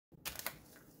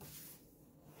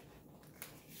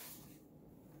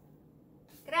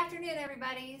afternoon,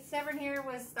 everybody. Severn here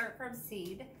with Start From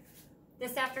Seed.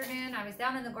 This afternoon, I was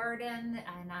down in the garden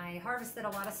and I harvested a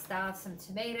lot of stuff, some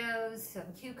tomatoes, some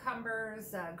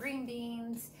cucumbers, green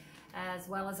beans, as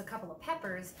well as a couple of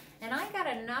peppers. And I got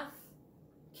enough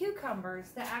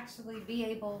cucumbers to actually be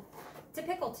able to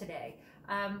pickle today.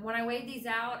 When I weighed these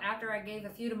out after I gave a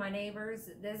few to my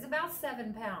neighbors, there's about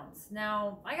 7 pounds.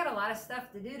 Now, I got a lot of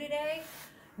stuff to do today.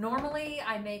 Normally,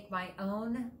 I make my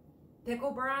own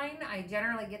pickle brine. I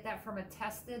generally get that from a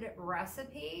tested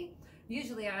recipe.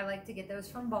 Usually I like to get those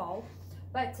from Ball.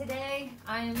 But today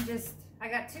I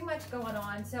got too much going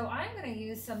on. So I'm gonna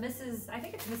use some I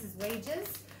think it's Mrs.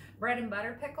 Wage's bread and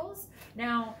butter pickles.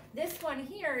 Now this one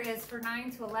here is for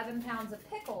 9 to 11 pounds of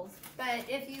pickles. But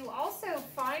if you also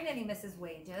find any Mrs.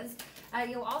 Wage's,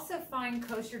 you'll also find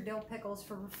kosher dill pickles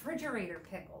for refrigerator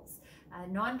pickles,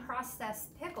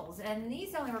 non-processed pickles. And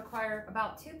these only require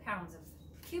about 2 pounds of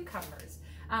cucumbers.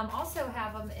 Also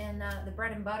have them in the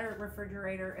bread and butter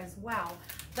refrigerator as well.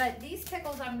 But these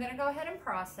pickles I'm going to go ahead and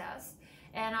process,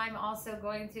 and I'm also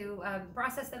going to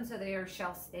process them so they are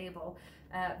shelf stable.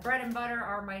 Bread and butter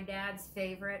are my dad's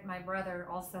favorite. My brother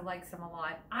also likes them a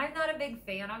lot. I'm not a big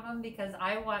fan of them because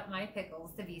I want my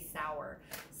pickles to be sour.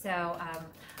 So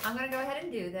I'm going to go ahead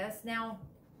and do this. Now,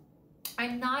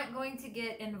 I'm not going to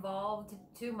get involved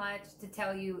too much to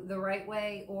tell you the right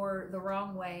way or the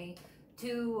wrong way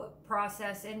to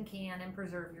process and can and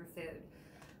preserve your food.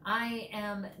 I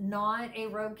am not a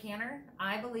rogue canner.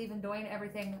 I believe in doing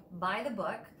everything by the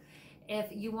book. If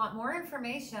you want more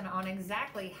information on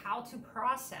exactly how to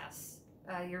process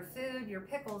your food, your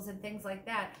pickles, and things like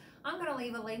that, I'm going to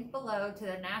leave a link below to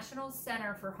the National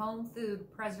Center for Home Food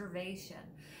Preservation.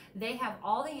 They have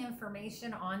all the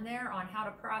information on there on how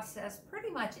to process pretty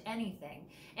much anything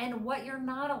and what you're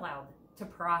not allowed to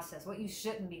process, what you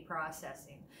shouldn't be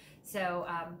processing. So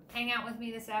hang out with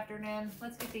me this afternoon.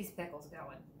 Let's get these pickles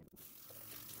going.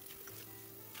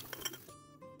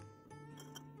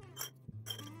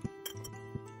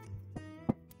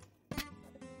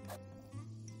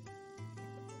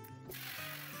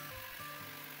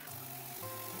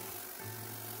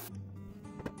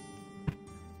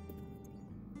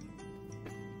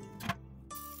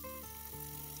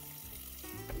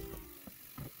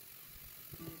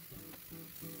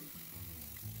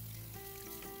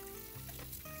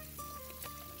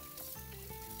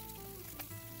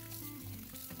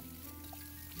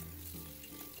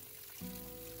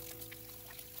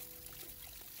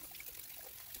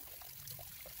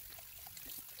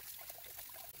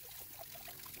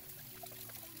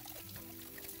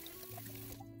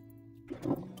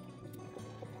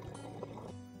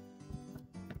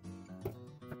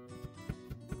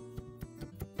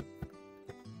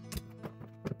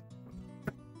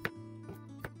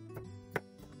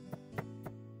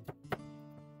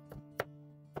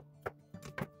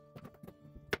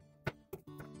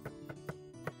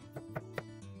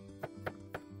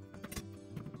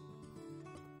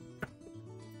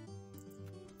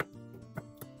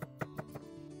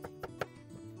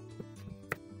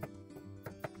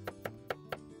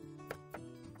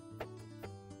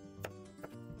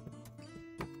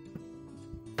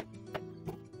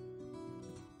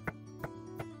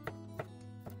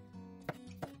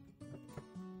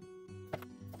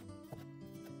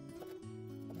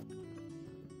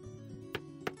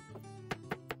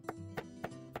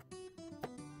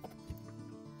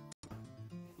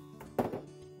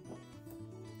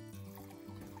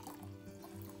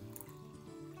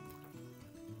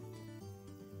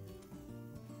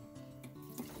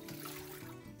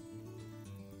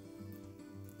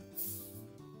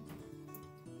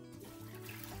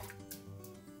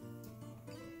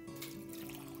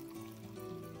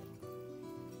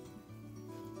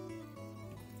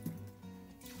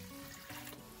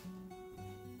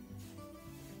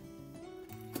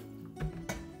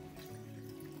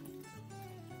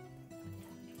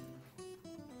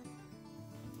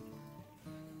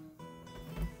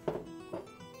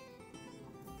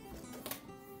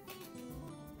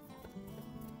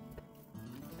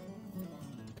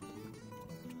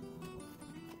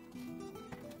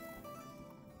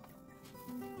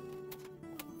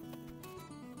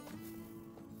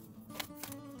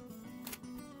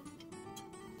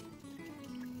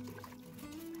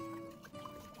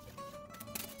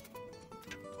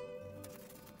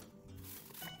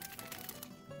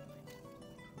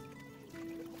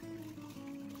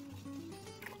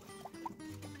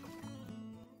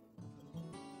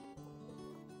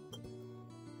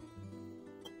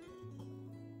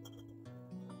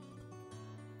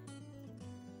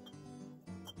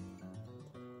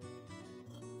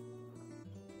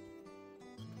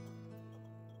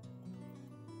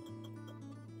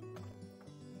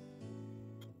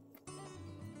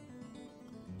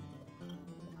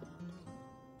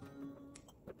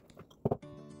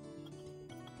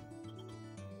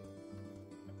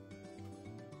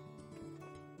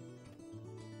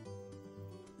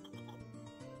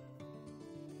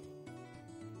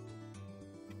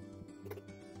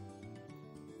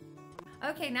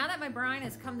 Okay, now that my brine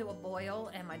has come to a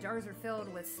boil and my jars are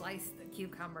filled with sliced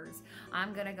cucumbers,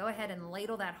 I'm gonna go ahead and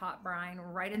ladle that hot brine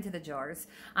right into the jars.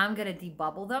 I'm gonna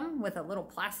debubble them with a little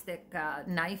plastic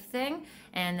knife thing,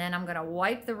 and then I'm gonna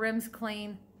wipe the rims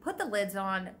clean, put the lids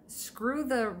on, screw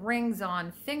the rings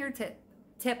on fingertip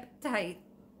tight,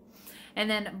 and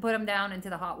then put them down into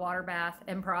the hot water bath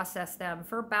and process them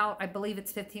for about, I believe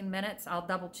it's 15 minutes. I'll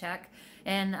double check.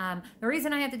 And the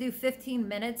reason I have to do 15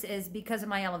 minutes is because of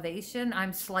my elevation.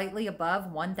 I'm slightly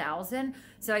above 1,000,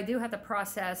 so I do have to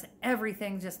process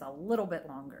everything just a little bit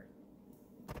longer.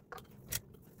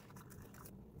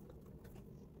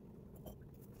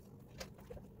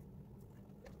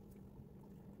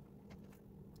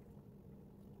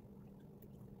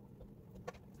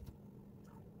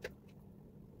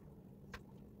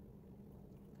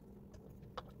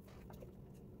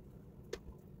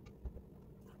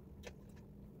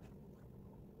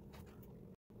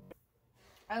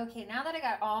 Okay, now that I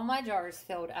got all my jars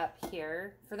filled up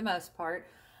here, for the most part,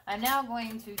 I'm now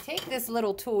going to take this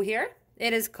little tool here.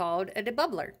 It is called a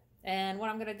debubbler. And what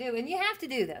I'm going to do, and you have to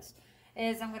do this,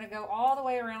 is I'm going to go all the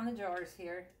way around the jars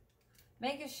here,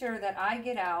 making sure that I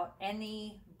get out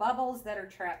any bubbles that are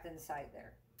trapped inside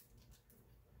there.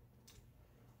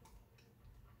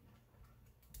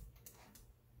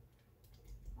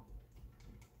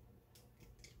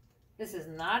 This is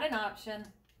not an option.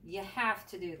 You have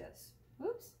to do this.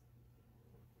 Oops.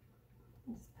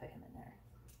 Just put him in there.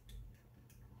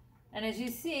 And as you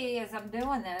see, as I'm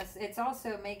doing this, it's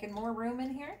also making more room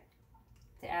in here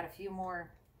to add a few more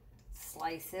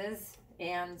slices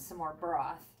and some more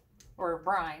broth or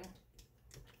brine.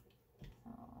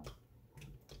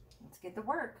 Let's get to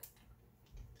work.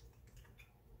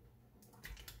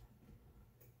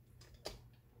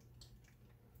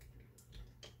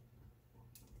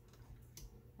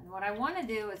 What I want to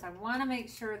do is I want to make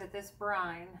sure that this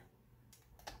brine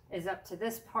is up to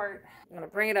this part. I'm going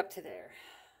to bring it up to there.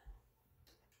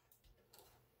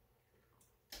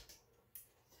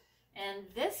 And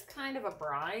this kind of a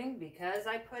brine, because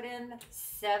I put in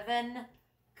 7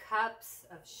 cups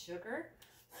of sugar,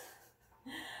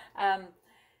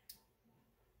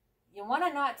 you want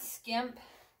to not skimp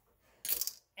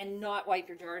and not wipe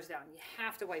your jars down. You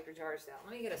have to wipe your jars down.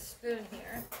 Let me get a spoon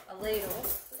here, a ladle,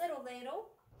 a little ladle.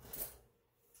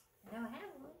 I don't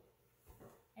have one.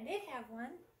 I did have one.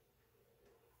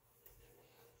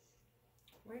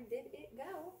 Where did it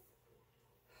go?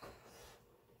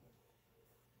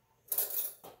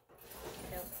 I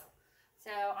don't know.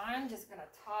 So I'm just going to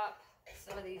top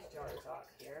some of these jars off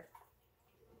here.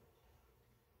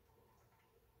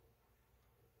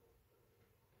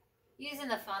 Using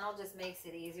the funnel just makes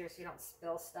it easier so you don't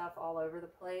spill stuff all over the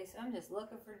place. I'm just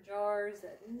looking for jars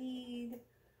that need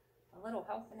a little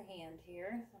helping hand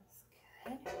here.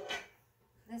 That's good.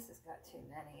 This has got too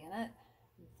many in it.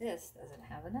 This doesn't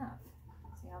have enough.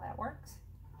 See how that works?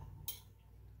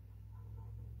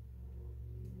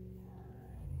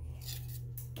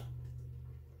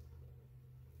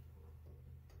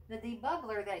 The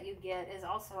debubbler that you get is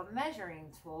also a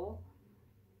measuring tool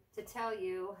to tell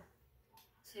you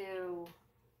to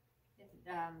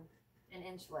an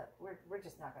inch lip. We're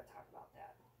just not going to talk about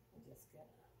that. We're just going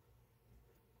to.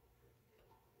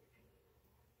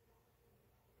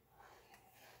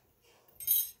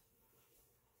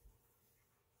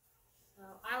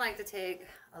 I like to take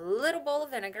a little bowl of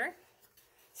vinegar,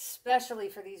 especially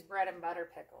for these bread and butter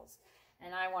pickles.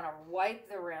 And I want to wipe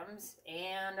the rims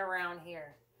and around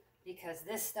here because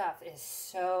this stuff is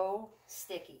so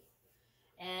sticky.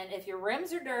 And if your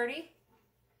rims are dirty,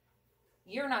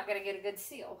 you're not going to get a good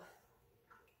seal.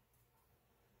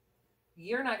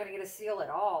 You're not going to get a seal at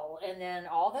all. And then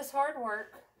all this hard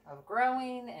work of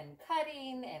growing and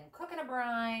cutting and cooking a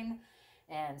brine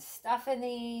and stuffing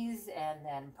these and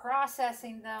then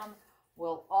processing them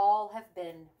will all have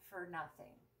been for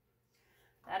nothing.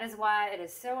 That is why it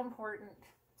is so important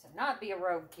to not be a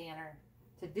rogue canner,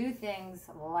 to do things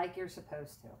like you're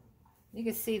supposed to. You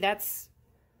can see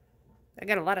I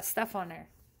got a lot of stuff on there.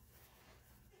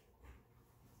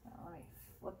 So let me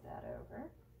flip that over.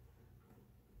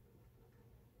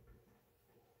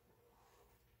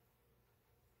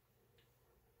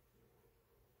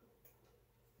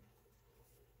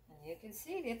 And you can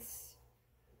see there's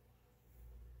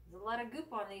a lot of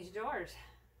goop on these jars.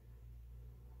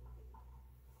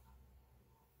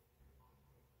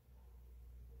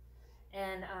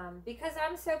 And because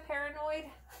I'm so paranoid,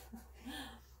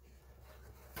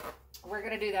 we're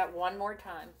going to do that one more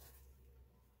time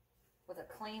with a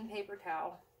clean paper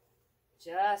towel,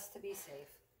 just to be safe.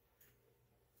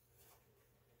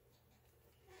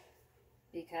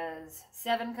 Because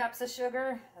 7 cups of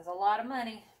sugar is a lot of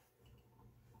money.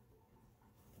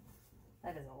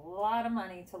 That is a lot of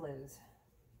money to lose.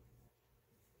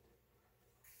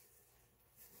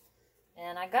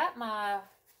 And I got my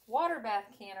water bath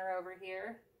canner over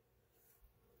here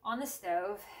on the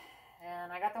stove,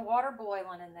 and I got the water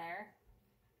boiling in there.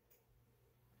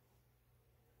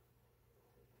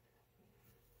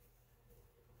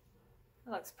 It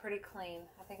looks pretty clean.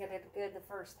 I think I did good the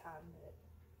first time, but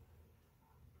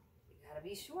you gotta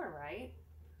be sure, right?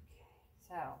 Okay,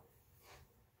 so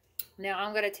now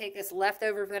I'm going to take this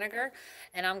leftover vinegar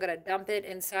and I'm going to dump it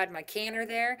inside my canner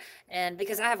there, and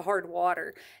because I have hard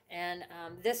water, and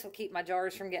this will keep my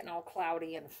jars from getting all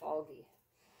cloudy and foggy.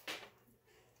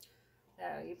 So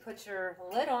you put your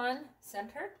lid on,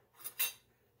 center,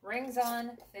 rings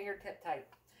on, fingertip tight.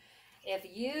 If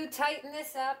you tighten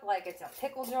this up like it's a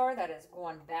pickle jar that is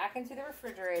going back into the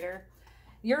refrigerator,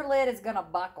 your lid is going to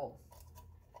buckle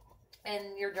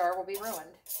and your jar will be ruined.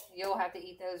 You'll have to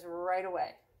eat those right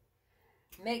away.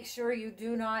 Make sure you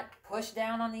do not push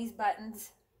down on these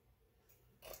buttons.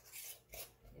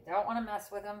 You don't want to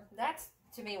mess with them. That's,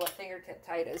 to me, what fingertip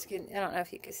tight is. I don't know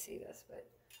if you can see this, but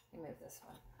let me move this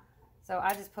one. So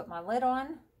I just put my lid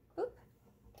on, boop,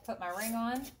 put my ring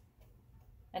on,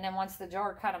 and then once the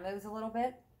jar kind of moves a little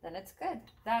bit, then it's good.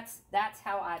 That's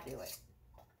how I do it.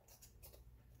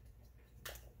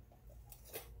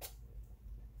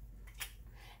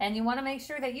 And you want to make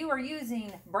sure that you are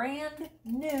using brand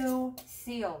new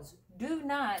seals. Do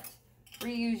not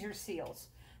reuse your seals.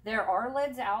 There are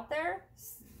lids out there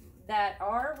that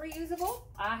are reusable.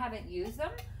 I haven't used them.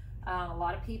 A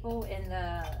lot of people in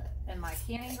my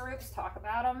canning groups talk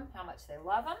about them, how much they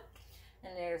love them.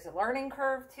 And there's a learning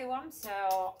curve to them.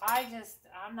 So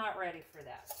I'm not ready for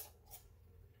that.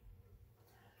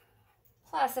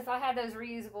 Plus, if I had those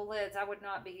reusable lids, I would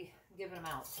not be giving them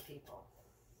out to people.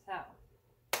 So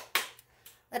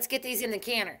let's get these in the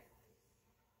canner.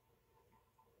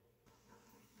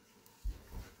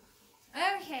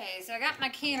 Okay, so I got my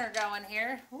canner going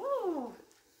here. Woo,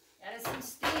 that is some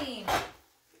steam.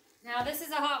 Now this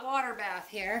is a hot water bath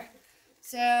here.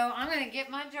 So I'm going to get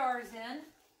my jars in.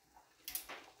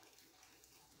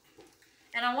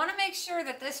 And I want to make sure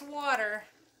that this water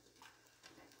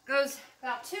goes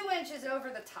about 2 inches over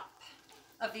the top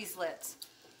of these lids.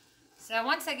 So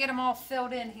once I get them all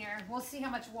filled in here, we'll see how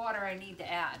much water I need to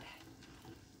add.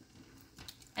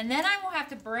 And then I will have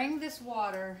to bring this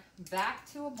water back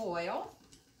to a boil.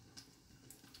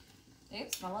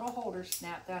 Oops, my little holder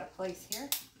snapped out of place here.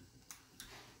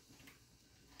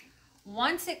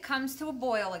 Once it comes to a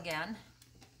boil again,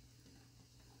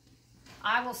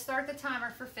 I will start the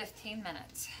timer for 15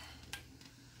 minutes.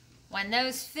 When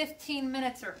those 15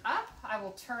 minutes are up, I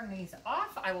will turn these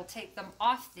off. I will take them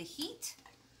off the heat.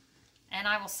 And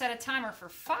I will set a timer for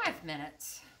 5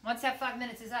 minutes. Once that 5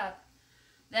 minutes is up,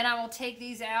 then I will take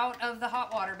these out of the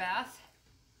hot water bath,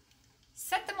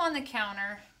 set them on the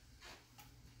counter,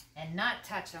 and not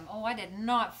touch them. Oh, I did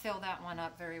not fill that one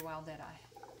up very well, did I?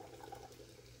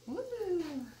 Woo!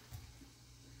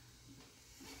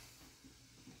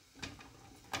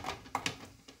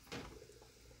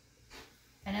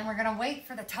 And then we're going to wait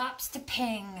for the tops to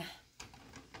ping.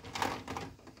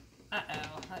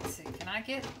 Uh-oh, let's see, can I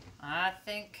get, I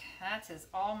think that's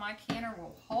all my canner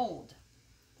will hold.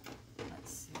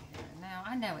 Let's see here, now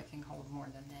I know it can hold more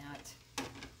than that.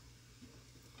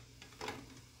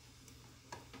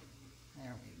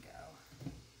 There we go.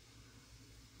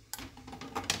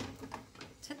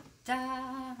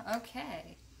 Ta-da,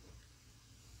 okay.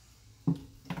 Let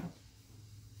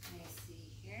me see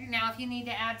here. Now if you need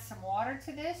to add some water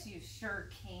to this, you sure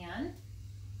can.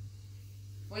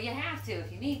 Well, you have to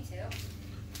if you need to.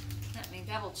 Let me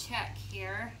double check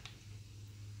here.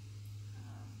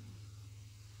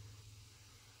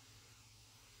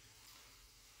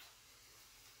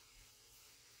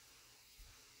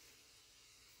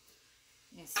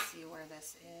 Let me see where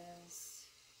this is.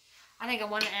 I think I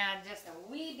want to add just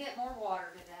a wee bit more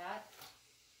water to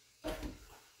that.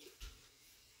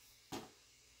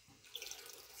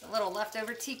 It's a little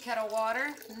leftover tea kettle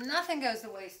water. Nothing goes to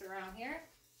waste around here.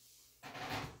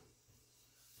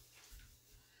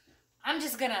 I'm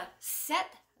just going to set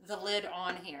the lid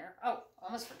on here. Oh,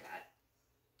 almost forgot.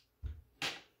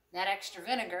 That extra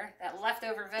vinegar, that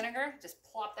leftover vinegar, just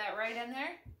plop that right in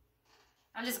there.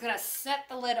 I'm just going to set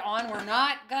the lid on. We're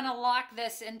not going to lock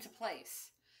this into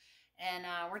place. And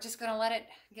we're just going to let it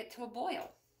get to a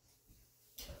boil.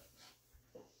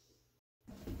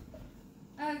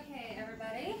 Okay,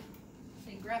 everybody. Let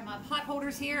me grab my pot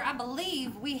holders here. I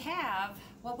believe we have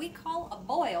what we call a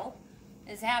boil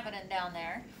is happening down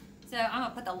there. So I'm going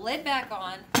to put the lid back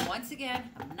on. Once again,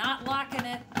 I'm not locking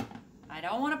it. I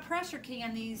don't want to pressure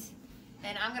can these.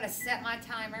 And I'm going to set my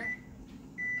timer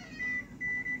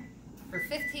for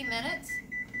 15 minutes.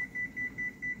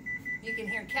 You can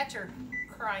hear Catcher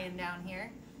crying down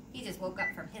here. He just woke up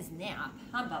from his nap.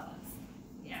 Huh, Bubba's?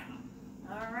 Yeah.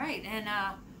 All right, and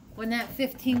when that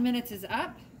 15 minutes is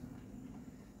up,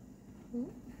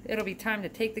 it'll be time to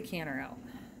take the canner out.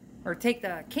 Or take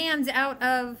the cans out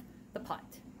of the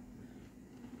pot.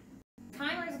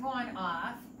 Timer's going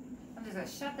off. I'm just going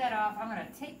to shut that off. I'm going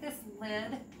to take this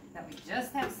lid that we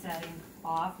just have setting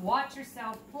off. Watch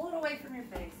yourself. Pull it away from your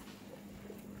face.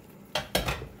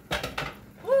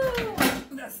 Woo!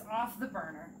 This off the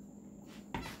burner.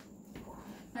 I'm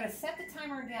going to set the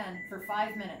timer again for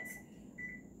 5 minutes.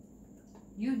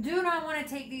 You do not want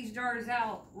to take these jars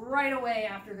out right away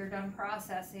after they're done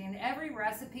processing. Every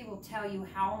recipe will tell you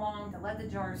how long to let the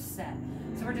jars set.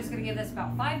 So we're just going to give this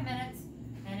about 5 minutes,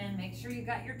 and then make sure you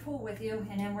got your tool with you,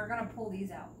 and then we're going to pull these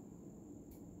out.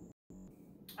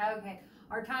 Okay,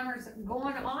 our timer's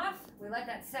going off. We let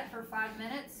that set for 5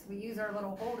 minutes. We use our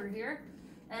little holder here,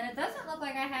 and it doesn't look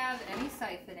like I have any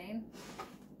siphoning.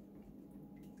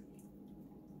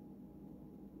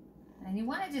 And you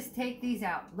want to just take these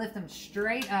out. Lift them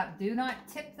straight up. Do not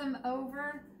tip them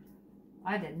over.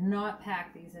 I did not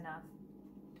pack these enough.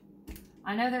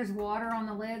 I know there's water on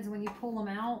the lids when you pull them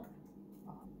out.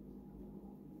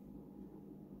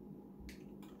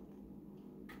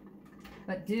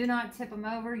 But do not tip them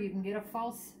over. You can get a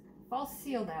false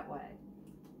seal that way.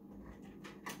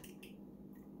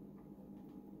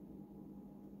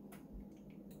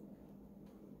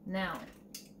 Now,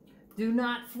 do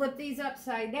not flip these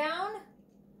upside down.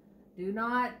 Do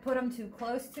not put them too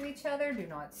close to each other. Do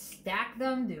not stack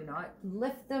them. Do not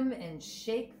lift them and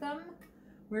shake them.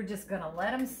 We're just going to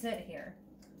let them sit here.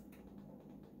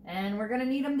 And we're going to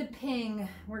need them to ping.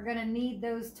 We're going to need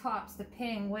those tops to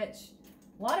ping, which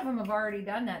a lot of them have already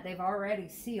done that. They've already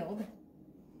sealed.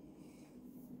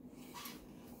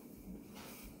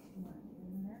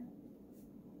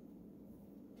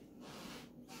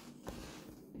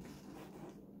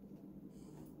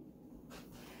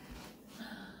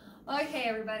 Okay,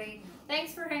 everybody,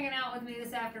 thanks for hanging out with me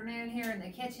this afternoon here in the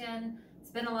kitchen.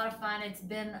 It's been a lot of fun. It's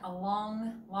been a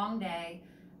long day.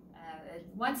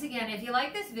 Once again, if you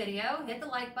like this video, hit the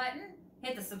like button,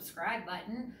 hit the subscribe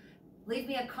button, leave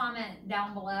me a comment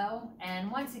down below, and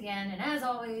once again, and as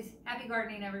always, happy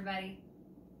gardening, everybody.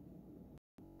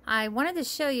 I wanted to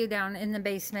show you down in the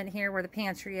basement here where the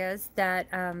pantry is that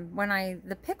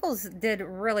the pickles did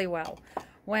really well.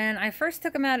 When I first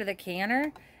took them out of the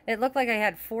canner, it looked like I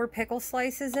had 4 pickle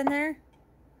slices in there.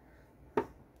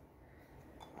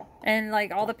 And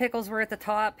like all the pickles were at the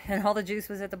top and all the juice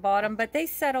was at the bottom, but they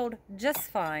settled just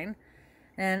fine.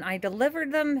 And I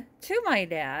delivered them to my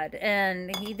dad,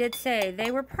 and he did say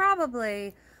they were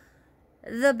probably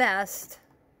the best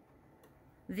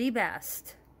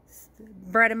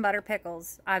bread and butter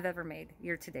pickles I've ever made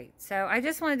year to date. So I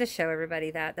just wanted to show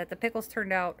everybody that the pickles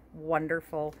turned out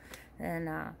wonderful. And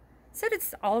so did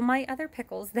all my other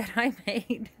pickles that I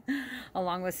made,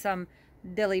 along with some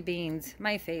dilly beans,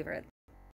 my favorite.